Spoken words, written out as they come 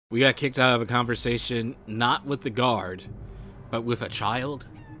We got kicked out of a conversation, not with the guard, but with a child?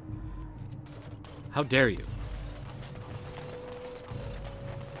 How dare you?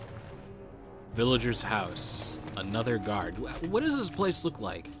 Villager's house. Another guard. What does this place look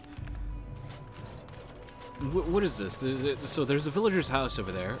like? What is this? So there's a villager's house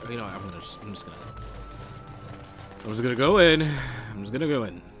over there. You know, I'm just gonna go in. I'm just gonna go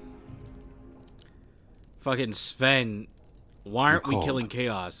in. Fucking Sven. Why aren't we killing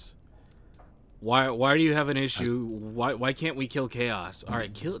Chaos? Why do you have an issue? Why can't we kill Chaos? All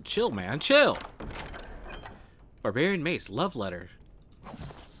right, chill, man, chill. Barbarian Mace, love letter.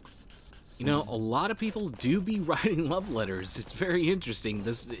 You know, a lot of people do be writing love letters. It's very interesting.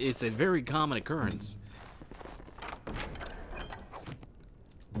 It's a very common occurrence.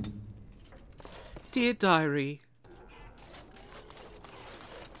 Dear diary.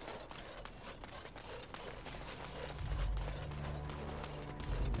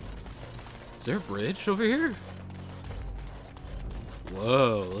 Is there a bridge over here?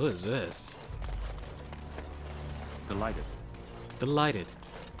 Whoa, what is this? Delighted. Delighted.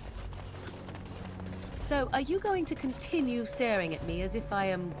 So, are you going to continue staring at me as if I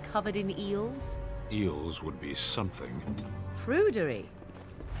am covered in eels? Eels would be something. Prudery.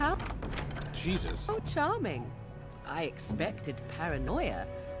 How? Jesus. Oh, charming. I expected paranoia.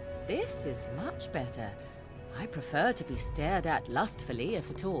 This is much better. I prefer to be stared at lustfully,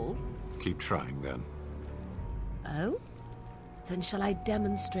 if at all. Keep trying, then. Oh? Then shall I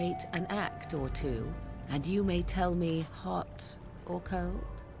demonstrate an act or two, and you may tell me hot or cold?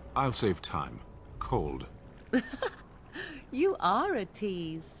 I'll save time. Cold. You are a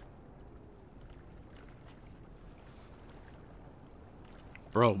tease.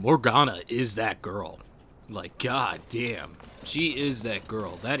 Bro, Morgana is that girl. Like, god damn. She is that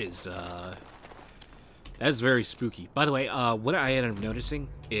girl. That's very spooky. By the way, what I ended up noticing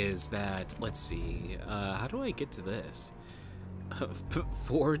is that, let's see, how do I get to this?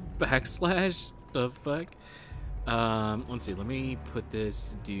 Forward backslash? The fuck? Let's see, let me put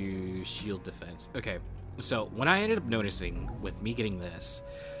this, do shield defense. Okay, so what I ended up noticing with me getting this,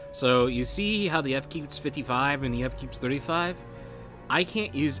 so you see how the upkeep's 55 and the upkeep's 35? I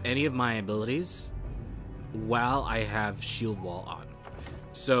can't use any of my abilities while I have shield wall on.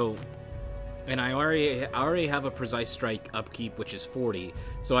 So, and I already have a precise strike upkeep, which is 40.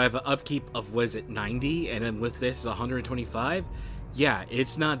 So I have an upkeep of, what is it, 90? And then with this, 125? Yeah,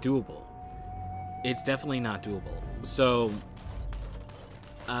 it's not doable. It's definitely not doable. So,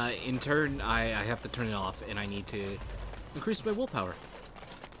 in turn, I have to turn it off, and I need to increase my willpower.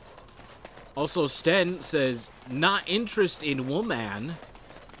 Also, Sten says, not interest in woman.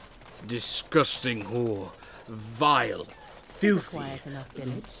 Disgusting whore. Vile. Filthy. Quiet enough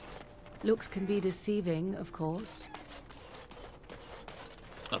village. Looks can be deceiving, of course.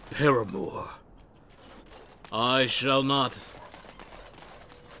 A paramour. I shall not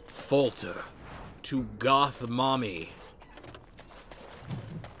falter to goth mommy.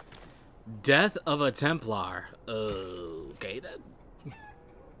 Death of a Templar. Okay then.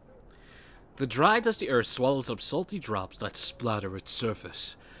 The dry, dusty earth swallows up salty drops that splatter its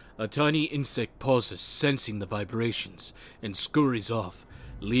surface. A tiny insect pauses, sensing the vibrations, and scurries off,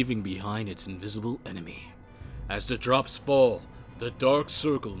 leaving behind its invisible enemy. As the drops fall, the dark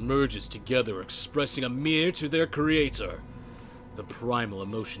circle merges together, expressing a mirror to their creator. The primal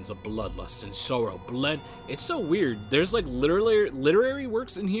emotions of bloodlust and sorrow blend. It's so weird. There's like literary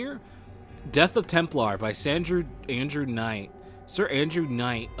works in here. Death of Templar by Sir Andrew Knight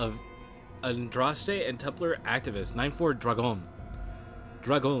of Andraste and Templar activist 94 Dragon.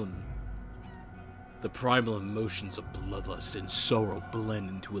 The primal emotions of bloodlust and sorrow blend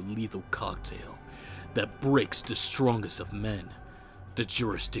into a lethal cocktail that breaks the strongest of men. The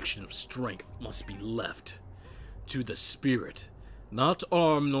jurisdiction of strength must be left to the spirit, not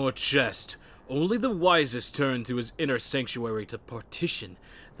arm nor chest. Only the wisest turn to his inner sanctuary to partition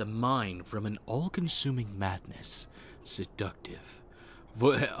the mind from an all-consuming madness. Seductive.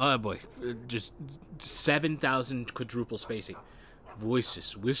 Oh boy, just 7,000 quadruple spacing.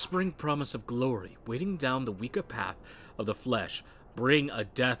 Voices whispering promise of glory, waiting down the weaker path of the flesh, bring a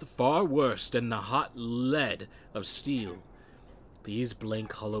death far worse than the hot lead of steel. These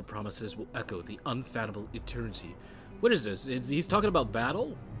blank, hollow promises will echo the unfathomable eternity. What is this? He's talking about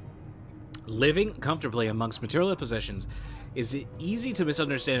battle? Living comfortably amongst material possessions is it easy to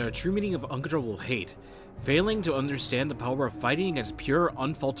misunderstand a true meaning of uncontrollable hate. Failing to understand the power of fighting against pure,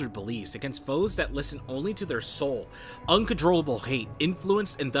 unfaltered beliefs, against foes that listen only to their soul. Uncontrollable hate,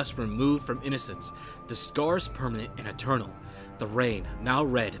 influenced and thus removed from innocence. The scars permanent and eternal. The rain, now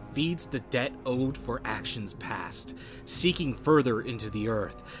red, feeds the debt owed for actions past, seeking further into the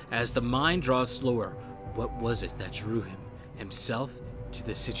earth. As the mind draws slower, what was it that drew him, himself, to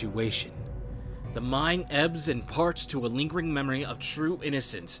the situation? The mind ebbs and parts to a lingering memory of true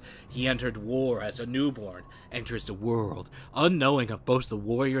innocence. He entered war as a newborn, enters the world, unknowing of both the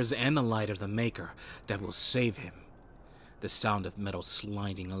warriors and the light of the Maker that will save him. The sound of metal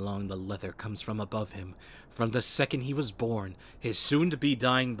sliding along the leather comes from above him. From the second he was born, his soon-to-be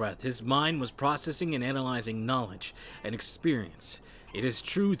dying breath, his mind was processing and analyzing knowledge and experience. It is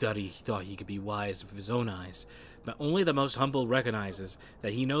true that he thought he could be wise with his own eyes, but only the most humble recognizes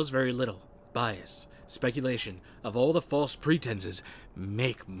that he knows very little. Bias, speculation, of all the false pretenses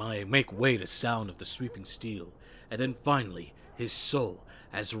make way to sound of the sweeping steel. And then finally, his soul,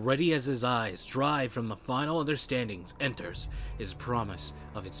 as ready as his eyes, dry from the final understandings, enters his promise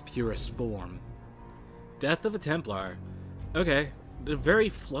of its purest form. Death of a Templar. Okay, a very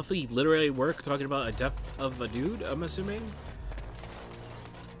fluffy literary work talking about a death of a dude, I'm assuming?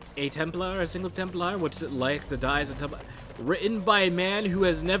 A Templar, a single Templar? What's it like to die as a Templar? Written by a man who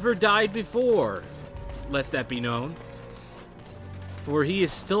has never died before. Let that be known. For he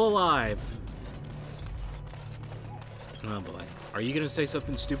is still alive. Oh boy. Are you gonna say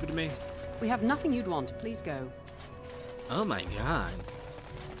something stupid to me? We have nothing you'd want. Please go. Oh my god.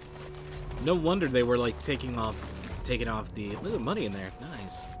 No wonder they were like taking off the look at the money in there.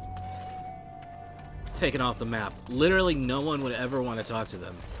 Nice. Taking off the map. Literally no one would ever want to talk to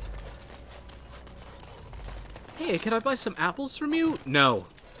them. Hey, can I buy some apples from you? No.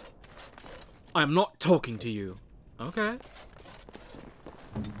 I'm not talking to you. Okay.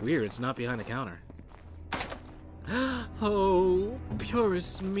 Weird, it's not behind the counter. Oh,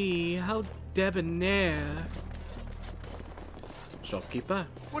 purest me, how debonair. Shopkeeper?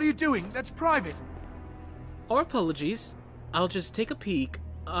 What are you doing? That's private. Our apologies. I'll just take a peek.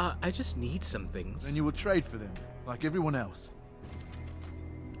 I just need some things. Then you will trade for them, like everyone else.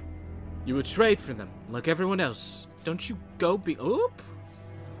 You would trade for them, like everyone else. Don't you go be- Oop!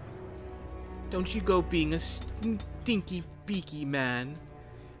 Don't you go being a stinky beaky man.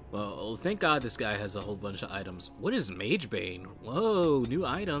 Well, thank God this guy has a whole bunch of items. What is Magebane? Whoa, new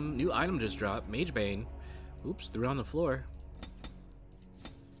item. New item just dropped. Magebane. Oops, threw it on the floor.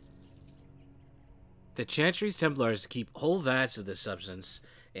 The Chantry's Templars keep whole vats of this substance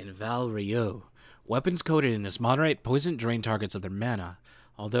in Val Rio. Weapons coated in this moderate poison drain targets of their mana,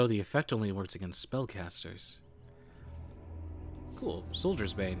 although the effect only works against spellcasters. Cool.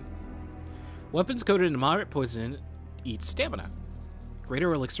 Soldier's Bane. Weapons coated in moderate poison eat stamina.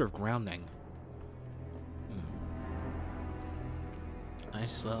 Greater elixir of grounding.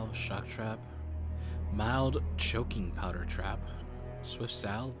 Ice Salve, Shock Trap. Mild choking powder trap. Swift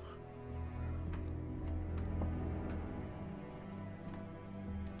Salve.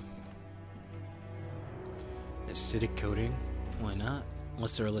 Acidic coating. Why not?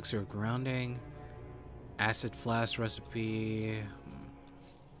 Lesser elixir of grounding. Acid flask recipe.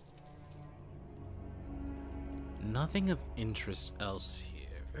 Nothing of interest else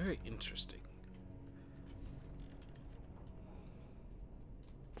here. Very interesting.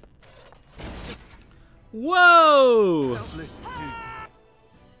 Whoa! Listen, dude.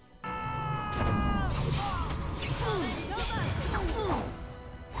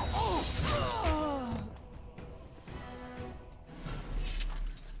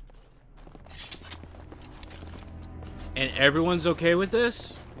 And everyone's okay with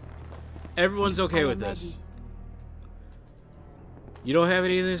this? Everyone's okay with this. You don't have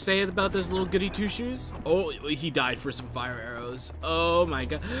anything to say about this little goody two-shoes? Oh, he died for some fire arrows. Oh my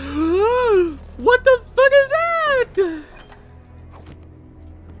god. What the fuck is that?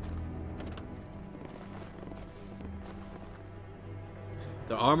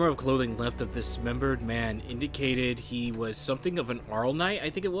 The armor of clothing left of this dismembered man indicated he was something of an Arl Knight, I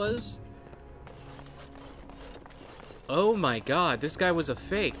think it was. Oh my god, this guy was a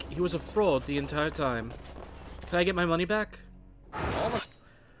fake. He was a fraud the entire time. Can I get my money back?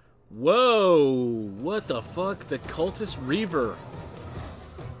 Whoa! What the fuck? The Cultist Reaver.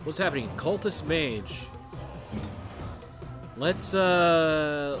 What's happening? Cultist Mage. Let's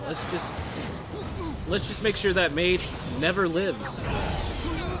just make sure that mage never lives.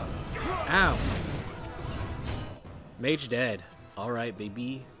 Ow. Mage dead. Alright,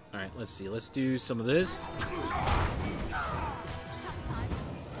 baby. Alright, let's see. Let's do some of this.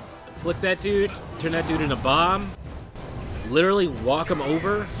 Flick that dude. Turn that dude into a bomb. Literally walk him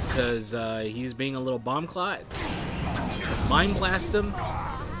over because he's being a little bomb clot. Mind blast him.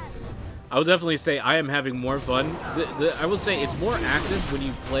 I would definitely say I am having more fun. I will say it's more active when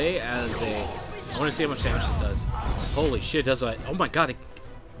you play as a... I want to see how much damage this does. Holy shit, does that? Oh my god, it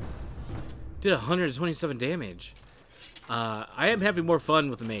did 127 damage. I am having more fun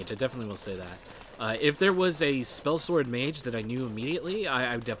with the mage, I definitely will say that. If there was a spell sword mage that I knew immediately,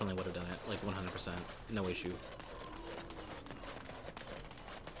 I definitely would have done it, like 100%, no issue.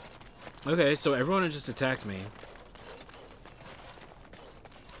 Okay, so everyone just attacked me.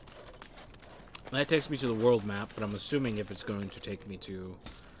 That takes me to the world map, but I'm assuming if it's going to take me to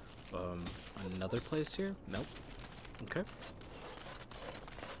another place here? Nope. Okay.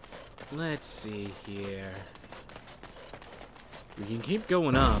 Let's see here. We can keep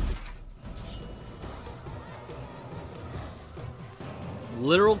going up.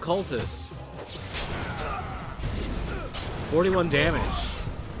 Literal cultists. 41 damage.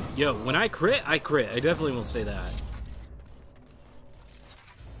 Yo, when I crit, I crit. I definitely will say that.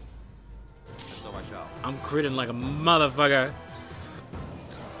 I'm critting like a motherfucker.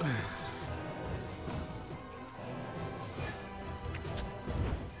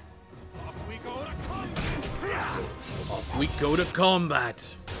 Off we go to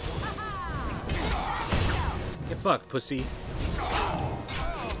combat. Get fucked, pussy.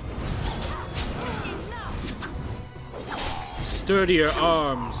 Sturdier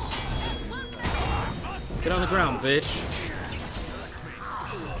arms. Get on the ground, bitch.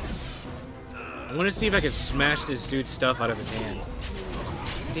 I want to see if I can smash this dude's stuff out of his hand.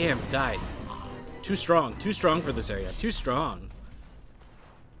 Damn, died. Too strong for this area. Too strong.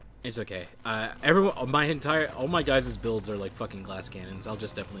 It's okay. Everyone, all my guys' builds are like fucking glass cannons. I'll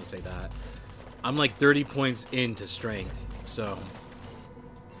just definitely say that. I'm like 30 points into strength, so.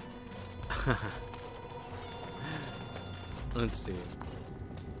 Let's see.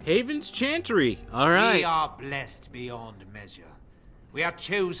 Haven's Chantry. All right. We are blessed beyond measure. We are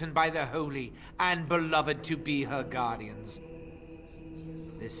chosen by the holy and beloved to be her guardians.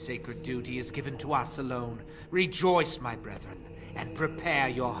 This sacred duty is given to us alone. Rejoice, my brethren, and prepare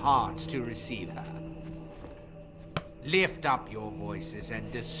your hearts to receive her. Lift up your voices and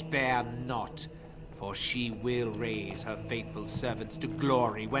despair not, for she will raise her faithful servants to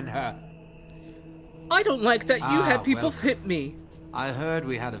glory when her... I don't like that you had people hit me. I heard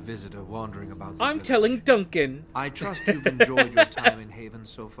we had a visitor wandering about the I'm village. telling Duncan. I trust you've enjoyed your time in Haven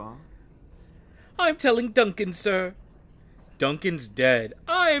so far. I'm telling Duncan, sir. Duncan's dead.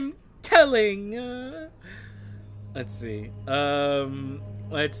 I'm telling. Let's see.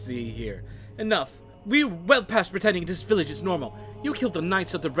 Let's see here. Enough. We're well past pretending this village is normal. You killed the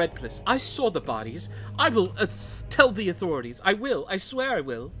Knights of the Red Cliffs. I saw the bodies. I will tell the authorities. I will. I swear I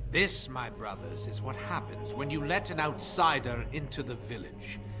will. This, my brothers, is what happens when you let an outsider into the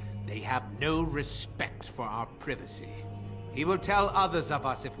village. They have no respect for our privacy. He will tell others of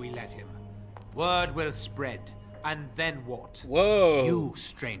us if we let him. Word will spread, and then what? Whoa. You,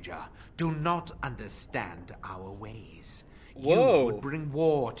 stranger, do not understand our ways. Whoa. You would bring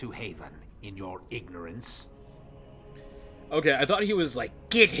war to Haven in your ignorance. Okay, I thought he was like,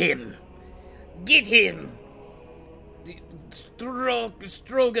 get him! Get him!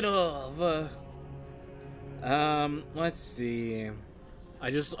 Stroganoff! Let's see.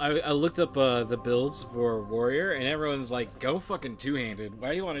 I looked up the builds for Warrior, and everyone's like, go fucking two-handed.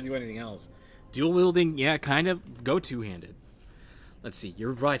 Why do you want to do anything else? Dual wielding, yeah, kind of. Go two-handed. Let's see,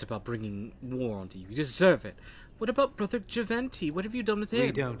 you're right about bringing war onto you. You deserve it. What about Brother Javenti? What have you done with him?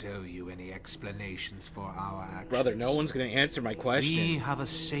 We don't owe you any explanations for our actions. Brother, no one's gonna answer my question. We have a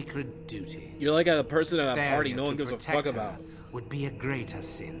sacred duty. You're like a person at a Failure party no one to gives a protect fuck her about. would be a greater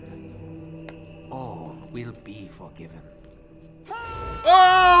sin. All will be forgiven.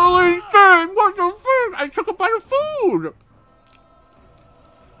 Holy thing! What the fuck? I took a bite of food!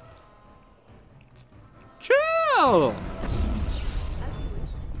 Chill!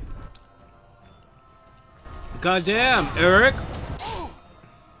 Goddamn, Eric!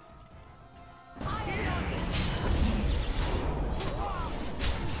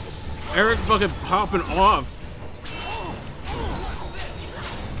 Eric fucking popping off.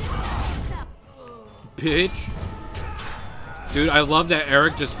 Bitch. Dude, I love that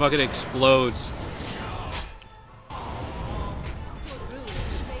Eric just fucking explodes.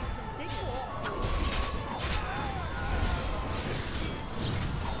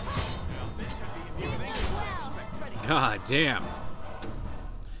 God damn.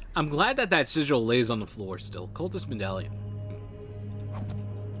 I'm glad that that sigil lays on the floor still. Cultist medallion.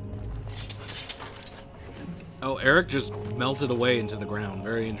 Oh, Eric just melted away into the ground.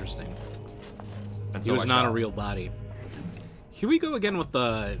 Very interesting. He was not a real body. Here we go again with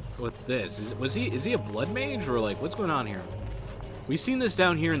this. Is he a blood mage or like what's going on here? We've seen this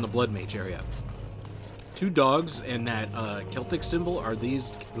down here in the blood mage area. Two dogs and that Celtic symbol are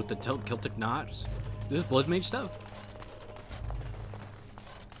these with the Celtic knots. This is blood mage stuff.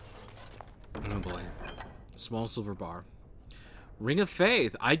 Small silver bar. Ring of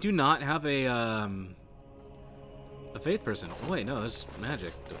Faith. I do not have a faith person. Oh, wait, no, that's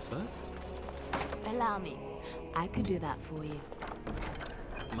magic. The fuck? Allow me. I could do that for you.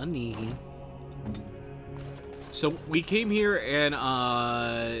 Money. So we came here and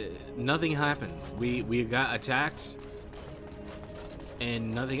nothing happened. We got attacked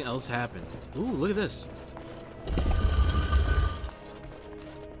and nothing else happened. Ooh, look at this.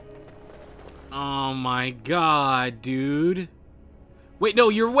 Oh my god, dude. Wait, no,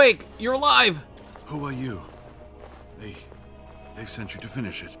 you're awake. You're alive. Who are you? They've sent you to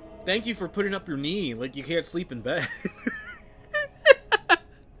finish it. Thank you for putting up your knee like you can't sleep in bed.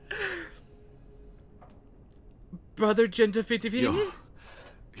 Brother Gentifitivini?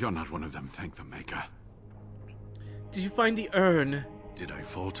 You're not one of them, thank the Maker. Did you find the urn? Did I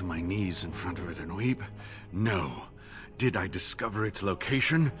fall to my knees in front of it and weep? No. Did I discover its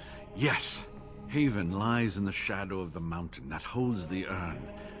location? Yes. Haven lies in the shadow of the mountain that holds the urn.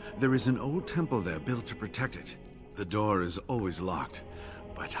 There is an old temple there built to protect it. The door is always locked,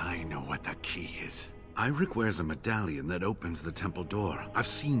 but I know what the key is. Iric wears a medallion that opens the temple door. I've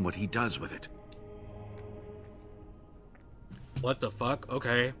seen what he does with it. What the fuck?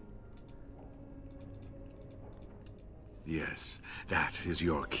 Okay. Yes, that is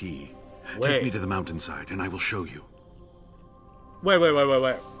your key. Wait. Take me to the mountainside and I will show you. Wait.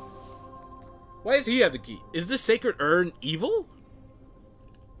 Why does he have the key? Is this sacred urn evil?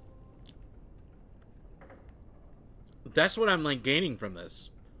 That's what I'm like gaining from this.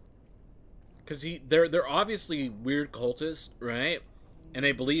 Cause they're obviously weird cultists, right? And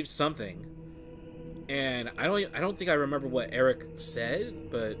they believe something. And I don't think I remember what Eric said,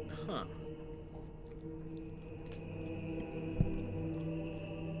 but huh.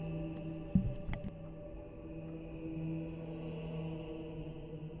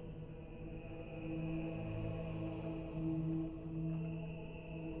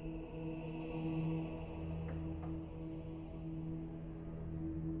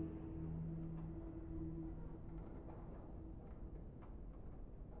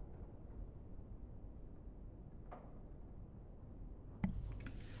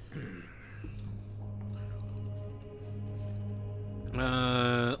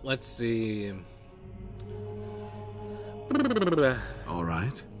 Let's see. All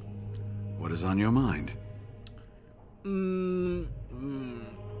right. What is on your mind?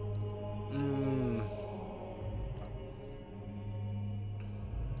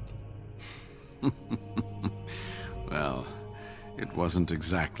 Well, it wasn't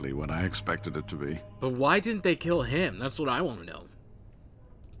exactly what I expected it to be. But why didn't they kill him? That's what I want to know.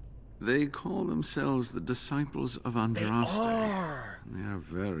 They call themselves the Disciples of Andraste. They are. They are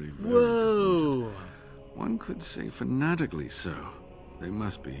very, very Whoa. devoted. One could say fanatically so. They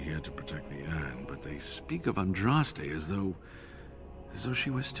must be here to protect the urn, but they speak of Andraste as though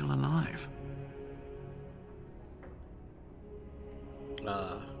she was still alive.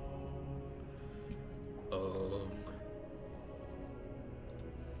 Oh.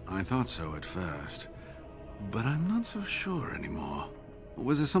 I thought so at first, but I'm not so sure anymore.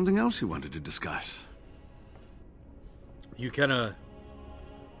 Was there something else you wanted to discuss? You kind of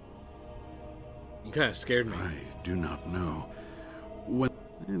scared me. I do not know. Well,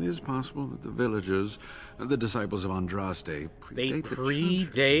 it is possible that the villagers, the disciples of Andraste, They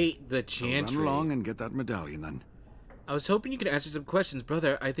predate the chantry. Run along and get that medallion, then. I was hoping you could answer some questions,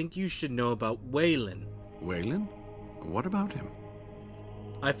 brother. I think you should know about Waylon. Waylon? What about him?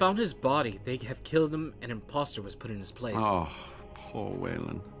 I found his body. They have killed him. An imposter was put in his place. Oh, poor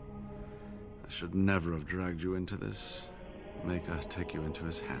Waylon. I should never have dragged you into this. Make us take you into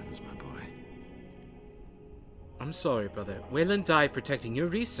his hands, my boy. I'm sorry, brother. Waylon died protecting your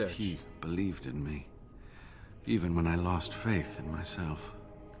research. He believed in me, even when I lost faith in myself.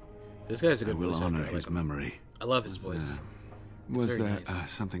 This guy's a good I will voice honor actor. I his like him. memory. I love his voice. Was very there nice.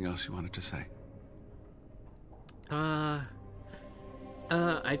 something else you wanted to say? I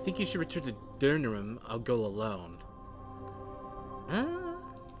think you should return to Durnarum. I'll go alone.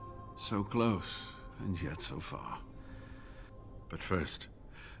 So close, and yet so far. But first,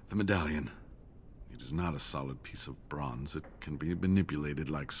 the medallion. It is not a solid piece of bronze. It can be manipulated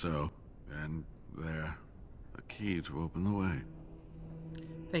like so. And there, a key to open the way.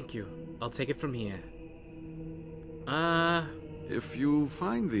 Thank you. I'll take it from here. If you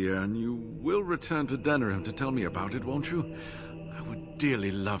find the urn, you will return to Denerim to tell me about it, won't you? I would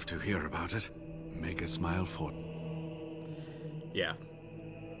dearly love to hear about it. Make a smile for... Yeah.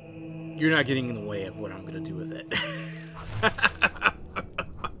 You're not getting in the way of what I'm gonna do with it.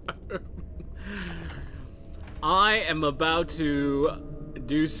 I am about to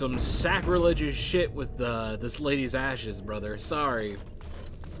do some sacrilegious shit with this lady's ashes, brother. Sorry.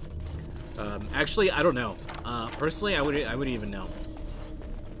 Actually, I don't know. Personally, I wouldn't even know.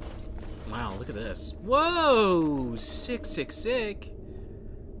 Wow, look at this. Whoa! Sick, sick, sick.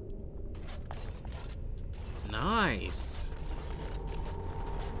 Nice.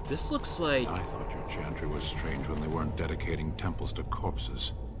 This looks like... I thought your chantry was strange when they weren't dedicating temples to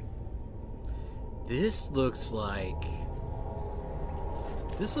corpses. This looks like...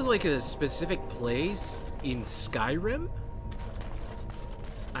 This looks like a specific place in Skyrim?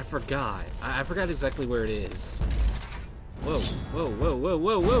 I forgot. I forgot exactly where it is. Whoa, whoa, whoa, whoa,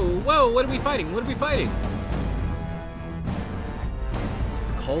 whoa, whoa, whoa! What are we fighting? What are we fighting?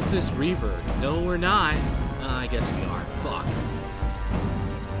 Cultist Reaver. No, we're not. I guess we are. Fuck.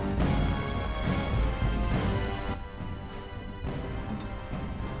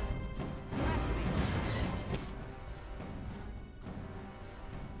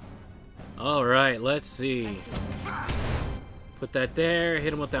 Alright, let's see. Put that there.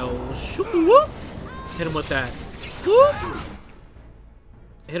 Hit him with that old shoop whoop. Hit him with that whoop.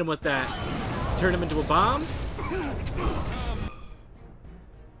 Hit him with that. Turn him into a bomb.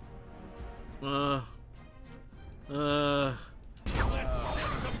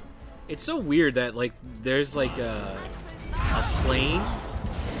 It's so weird that, like, there's, like, a plane.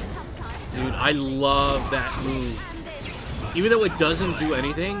 Dude, I love that move. Even though it doesn't do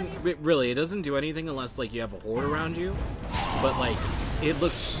anything, it doesn't do anything unless, like, you have a horde around you. But, like, it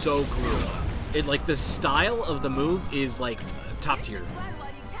looks so cool. It, like, the style of the move is, like, top tier.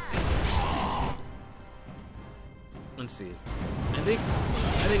 Let's see. I think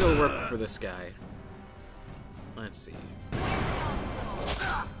it'll work for this guy. Let's see.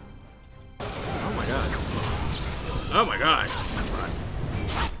 Oh my god. Oh my god.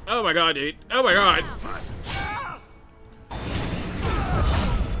 Oh my god, dude. Oh my god.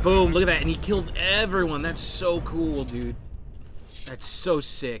 Boom, look at that. And he killed everyone. That's so cool, dude. That's so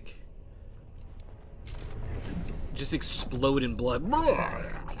sick. Just explode in blood.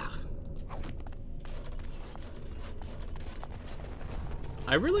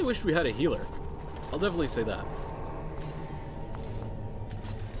 I really wish we had a healer. I'll definitely say that.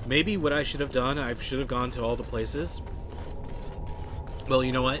 Maybe what I should have done, I should have gone to all the places. Well,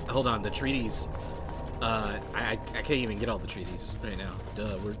 you know what? Hold on, the treaties. I can't even get all the treaties right now.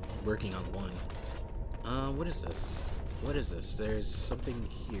 Duh, we're working on one. What is this? What is this? There's something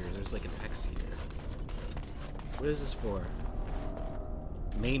here. There's like an X here. What is this for?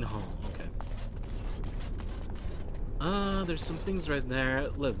 Main hall. Okay. There's some things right there.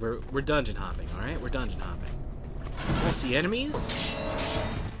 Look, we're dungeon hopping, alright? We're dungeon hopping. I see enemies?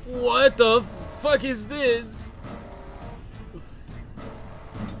 What the fuck is this?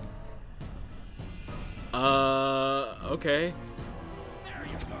 Okay. There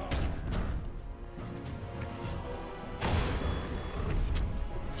you go.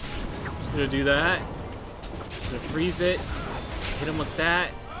 Just gonna do that. Just gonna freeze it. Hit him with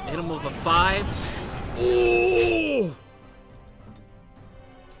that. Hit him with a 5. Ooh!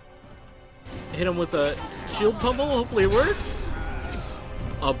 Hit him with a shield pummel. Hopefully it works.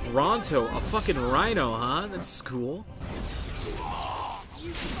 A Bronto. A fucking rhino, huh? That's cool.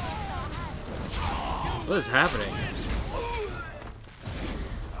 What is happening?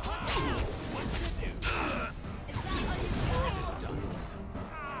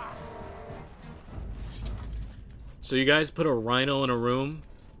 So you guys put a rhino in a room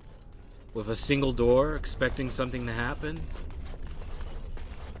with a single door, expecting something to happen?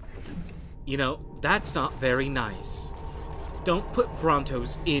 You know, that's not very nice. Don't put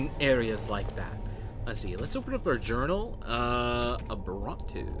Brontos in areas like that. Let's see, let's open up our journal. A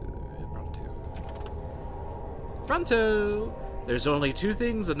Bronto! There's only 2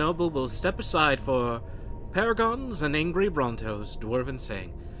 things a noble will step aside for: paragons and angry Brontos, Dwarven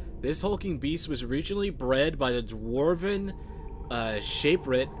saying. This hulking beast was originally bred by the Dwarven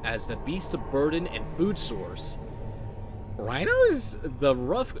Shaperit as the beast of burden and food source. Rhinos? The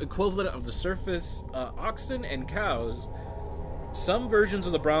rough equivalent of the surface oxen and cows. Some versions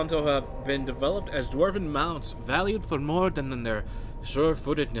of the Bronto have been developed as Dwarven mounts, valued for more than their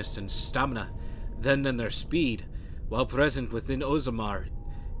sure-footedness and stamina, than their speed. While present within Ozamar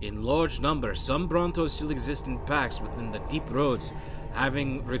in large numbers, some Brontos still exist in packs within the deep roads,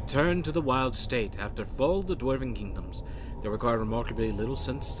 having returned to the wild state after fall of the Dwarven kingdoms. They require remarkably little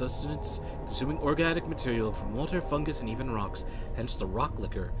sustenance, consuming organic material from water, fungus, and even rocks, hence the rock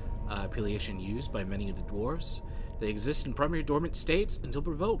liquor appellation used by many of the dwarves. They exist in primary dormant states until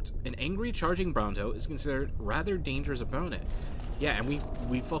provoked. An angry charging Bronto is considered rather dangerous opponent. Yeah, and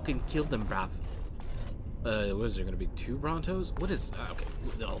we fucking killed them, bruv. Was there gonna be 2 Brontos? What is... okay,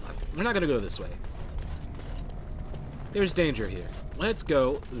 hold on. We're not gonna go this way. There's danger here. Let's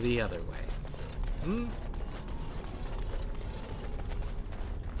go the other way.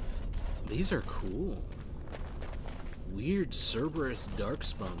 These are cool. Weird Cerberus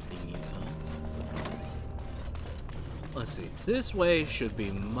Darkspawn thingies, huh? Let's see. This way should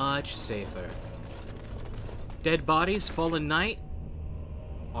be much safer. Dead bodies, fallen knight,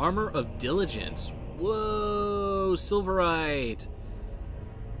 armor of diligence. Whoa, silverite.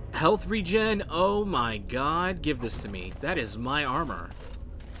 Health regen. Oh my god, give this to me. That is my armor.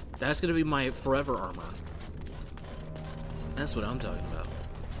 That's gonna be my forever armor. That's what I'm talking about.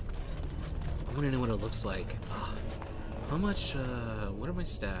 I want to know what it looks like. How much, what are my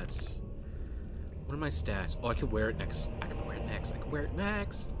stats? What are my stats? Oh, I could wear it next. I can wear it next. I can wear it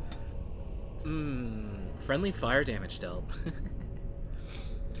next. Friendly fire damage dealt.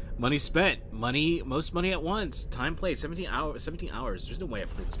 Money spent. Money, most money at once. Time played, 17 hours. There's no way I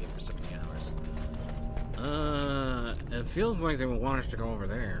played this game for 17 hours. It feels like they want us to go over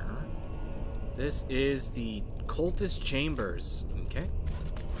there. This is the Cultist Chambers. Okay.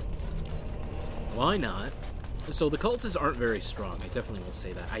 Why not? So the cultists aren't very strong. I definitely will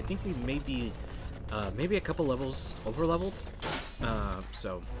say that. I think we may be, maybe a couple levels over-leveled.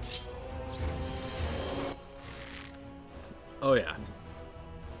 So. Oh yeah.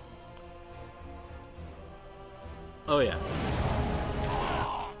 Oh yeah.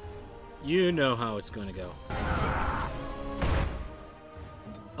 You know how it's going to go.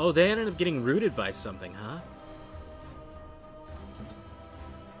 Oh, they ended up getting rooted by something, huh?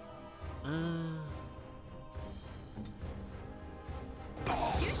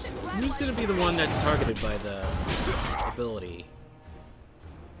 Who's gonna be the one that's targeted by the ability?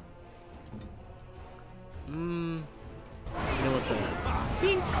 You know what the...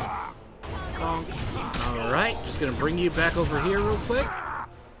 Bing! Alright, just gonna bring you back over here real quick.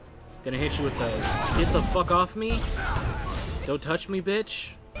 Gonna hit you with the... Get the fuck off me. Don't touch me,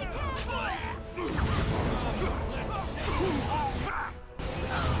 bitch.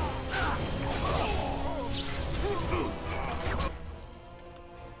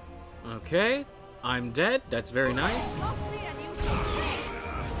 Okay, I'm dead. That's very nice.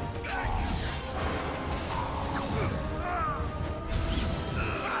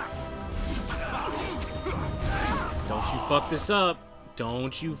 Don't you fuck this up.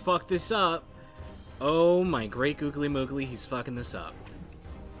 Don't you fuck this up. Oh my great googly moogly, he's fucking this up.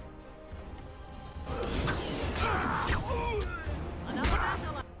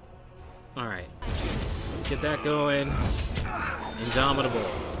 Alright. Get that going. Indomitable.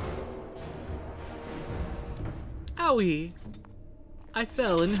 Owie! I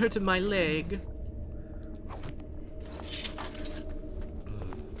fell and hurted my leg.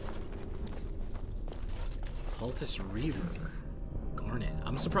 Cultist Reaver. Garnet.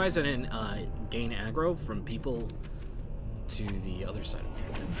 I'm surprised I didn't gain aggro from people to the other side of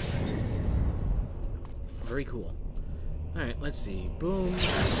the board. Very cool. Alright, let's see. Boom. Boom.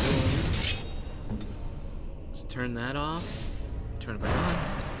 Let's turn that off. Turn it back on.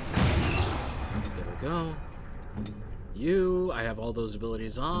 There we go. You, I have all those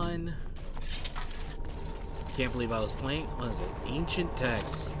abilities on. Can't believe I was playing. What is it? Ancient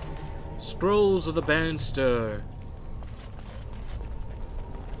text. Scrolls of the Banster.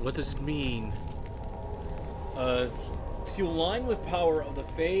 What does it mean? To align with power of the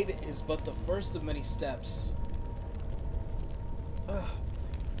Fade is but the first of many steps.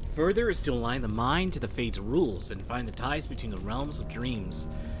 Further is to align the mind to the Fade's rules and find the ties between the realms of dreams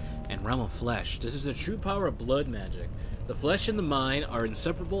and realm of flesh. This is the true power of blood magic. The flesh and the mind are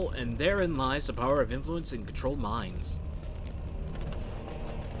inseparable, and therein lies the power of influence and controlled minds.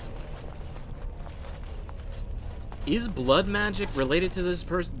 Is blood magic related to this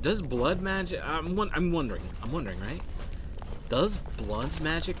person? Does blood magic... I'm wondering, right? Does blood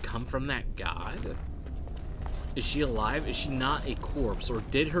magic come from that god? Is she alive? Is she not a corpse? Or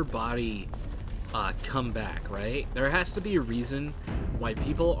did her body come back, right? There has to be a reason why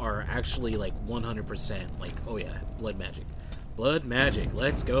people are actually like 100% like, oh yeah, blood magic. Blood magic,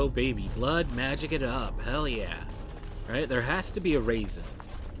 let's go baby. Blood magic it up, hell yeah. Right? There has to be a reason.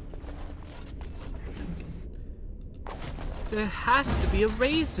 There has to be a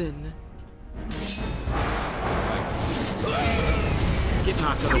reason. Get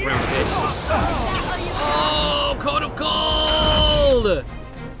knocked on the ground, bitch. Oh, Code of Cold!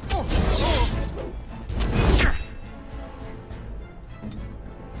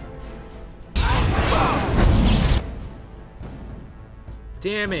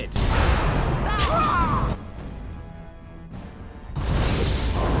 Damn it. Oh,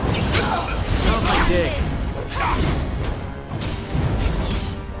 my dick.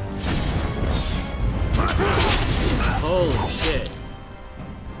 Holy shit.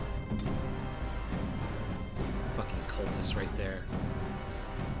 Fucking cultist right there.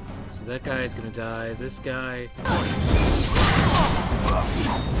 So that guy's gonna die. This guy.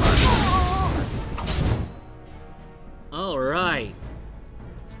 Alright.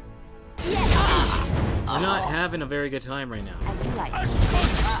 We're not having a very good time right now. As you like.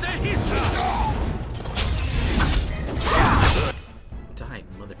 Die,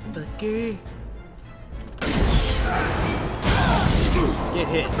 motherfucker. Get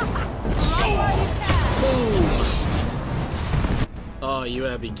hit. Boom. Oh, you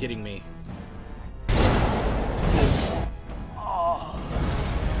gotta be kidding me.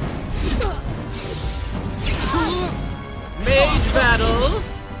 Mage battle!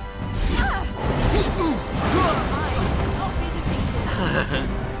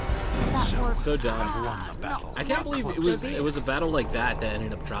 So dumb. I can't believe it was a battle like that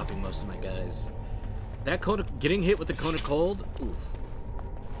ended up dropping most of my guys. That cone of, getting hit with the cone of cold, oof.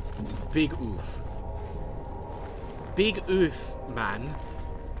 Big oof. Big oof, man.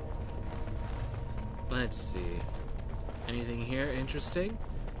 Let's see. Anything here interesting?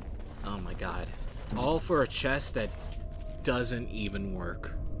 Oh my god. All for a chest that doesn't even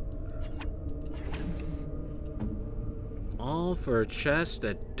work. All for a chest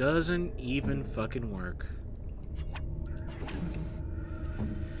that doesn't even fucking work.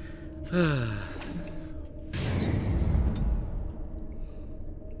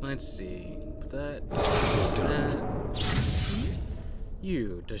 Let's see. Put that.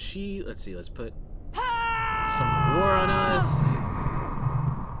 You. Does she? Let's see. Let's put some war on us.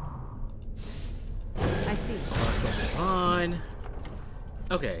 I see. Crossbow is on.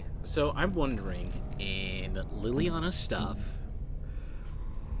 Okay, so I'm wondering, in Liliana's stuff,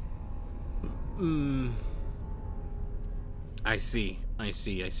 I see.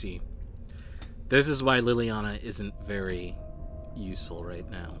 This is why Liliana isn't very useful right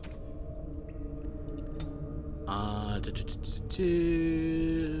now.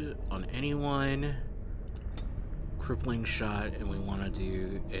 On anyone, crippling shot, and we want to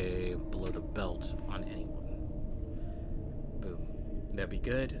do a below the belt on anyone. Boom. That'd be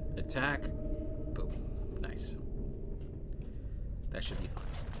good. Attack. Boom. Nice. That should be fine.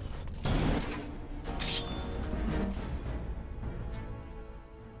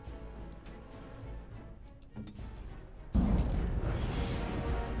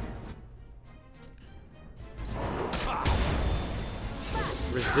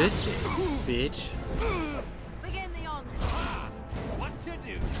 Resisted, bitch. Begin the onslaught. What to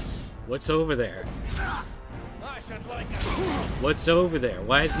do? What's over there? I should like it. What's over there?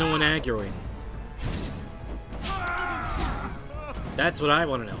 Why is no one aggroing? That's what I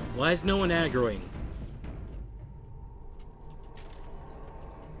want to know. Why is no one aggroing?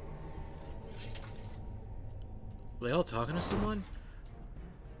 Are they all talking to someone?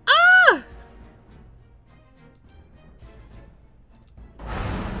 Ah!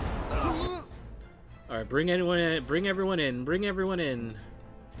 All right, bring anyone in. Bring everyone in. Bring everyone in.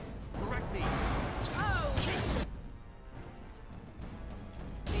 Direct me.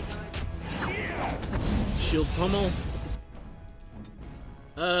 Shield pummel.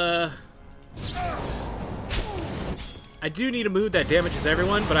 I do need a mood that damages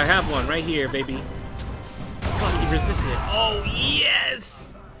everyone, but I have one right here, baby. Fuck, he resisted it. Oh,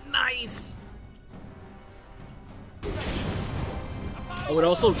 yes! Nice! Oh, it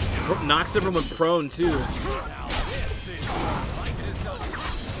also knocks everyone prone, too.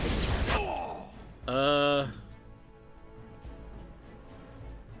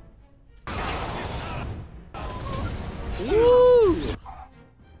 Woo!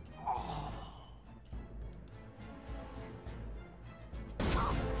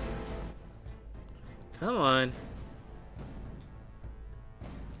 Come on.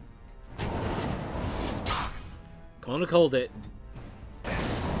 Gonna cold it.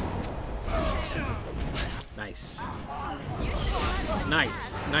 Nice.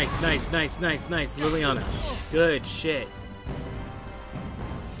 Nice. Nice, nice, nice, nice, nice. Liliana. Good shit.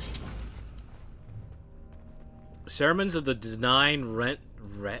 Sermons of the Denying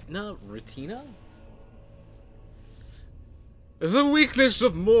Retina? The weakness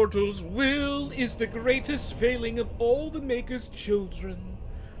of mortals' will is the greatest failing of all the Maker's children.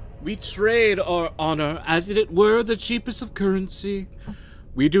 We trade our honor as if it were the cheapest of currency.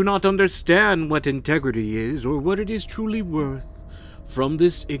 We do not understand what integrity is or what it is truly worth. From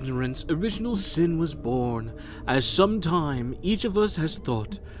this ignorance, original sin was born, as sometime each of us has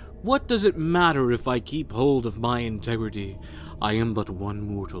thought, what does it matter if I keep hold of my integrity? I am but one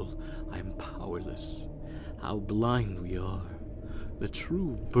mortal. I am powerless. How blind we are. The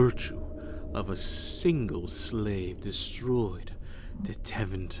true virtue of a single slave destroyed. The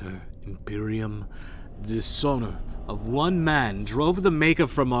Teventer Imperium. Dishonor of one man drove the Maker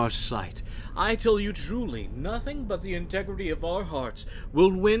from our sight. I tell you truly, nothing but the integrity of our hearts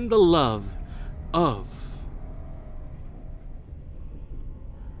will win the love of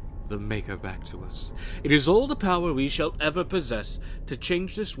the Maker back to us. It is all the power we shall ever possess to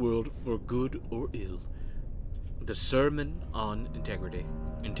change this world for good or ill. The Sermon on Integrity.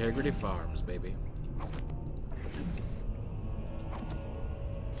 Integrity Farms, baby.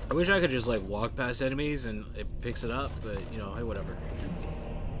 I wish I could just, like, walk past enemies and it picks it up, but, you know, hey, whatever.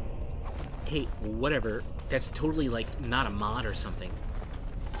 Hey, whatever. That's totally, like, not a mod or something.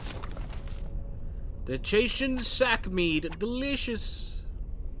 The chastened sack mead. Delicious.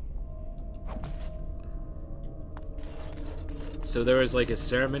 So there was, like, a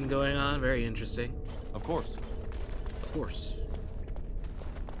sermon going on. Very interesting. Of course. Of course.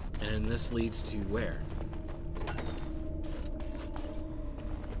 And this leads to where?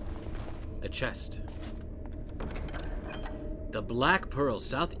 A chest. The Black Pearl,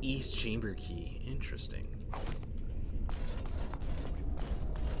 Southeast Chamber Key. Interesting.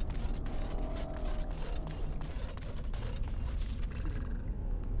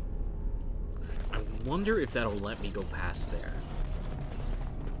 I wonder if that'll let me go past there.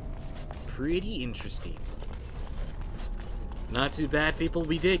 Pretty interesting. Not too bad, people.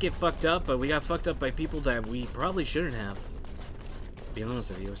 We did get fucked up, but we got fucked up by people that we probably shouldn't have. To be honest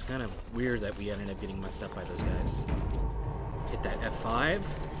with you, it was kind of weird that we ended up getting messed up by those guys. Hit that F5.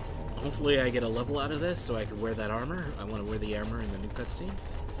 Hopefully I get a level out of this so I can wear that armor. I want to wear the armor in the new cutscene.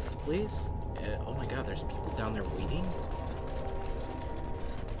 Please? Oh my god, there's people down there waiting?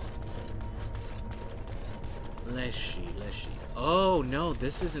 Let's see. Oh no,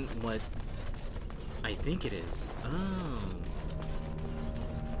 this isn't what I think it is. Oh.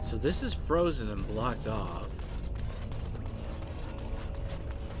 So this is frozen and blocked off.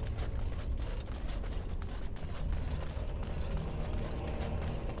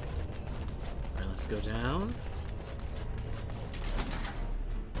 Alright, let's go down.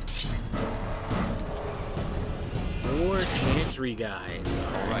 More chantry guys.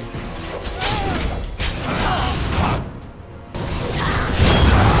 Alright.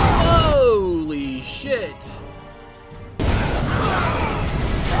 Holy shit!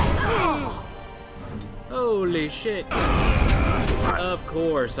 Holy shit! Of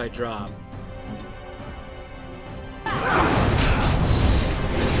course I drop. I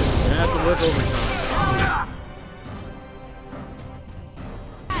have to work overtime.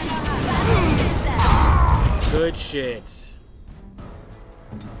 Good shit.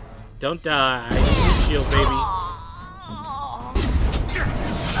 Don't die. I need a shield, baby.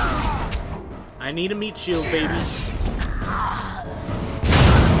 I need a meat shield, baby.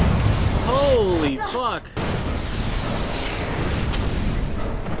 Holy fuck.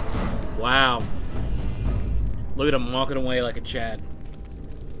 Wow. Look at him walking away like a Chad.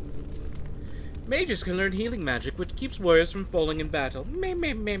 Mages can learn healing magic, which keeps warriors from falling in battle. Meh,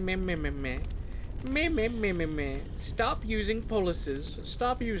 meh, meh, meh, meh, meh, meh. Meh, meh, meh, meh, meh. Stop using policies.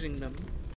 Stop using them.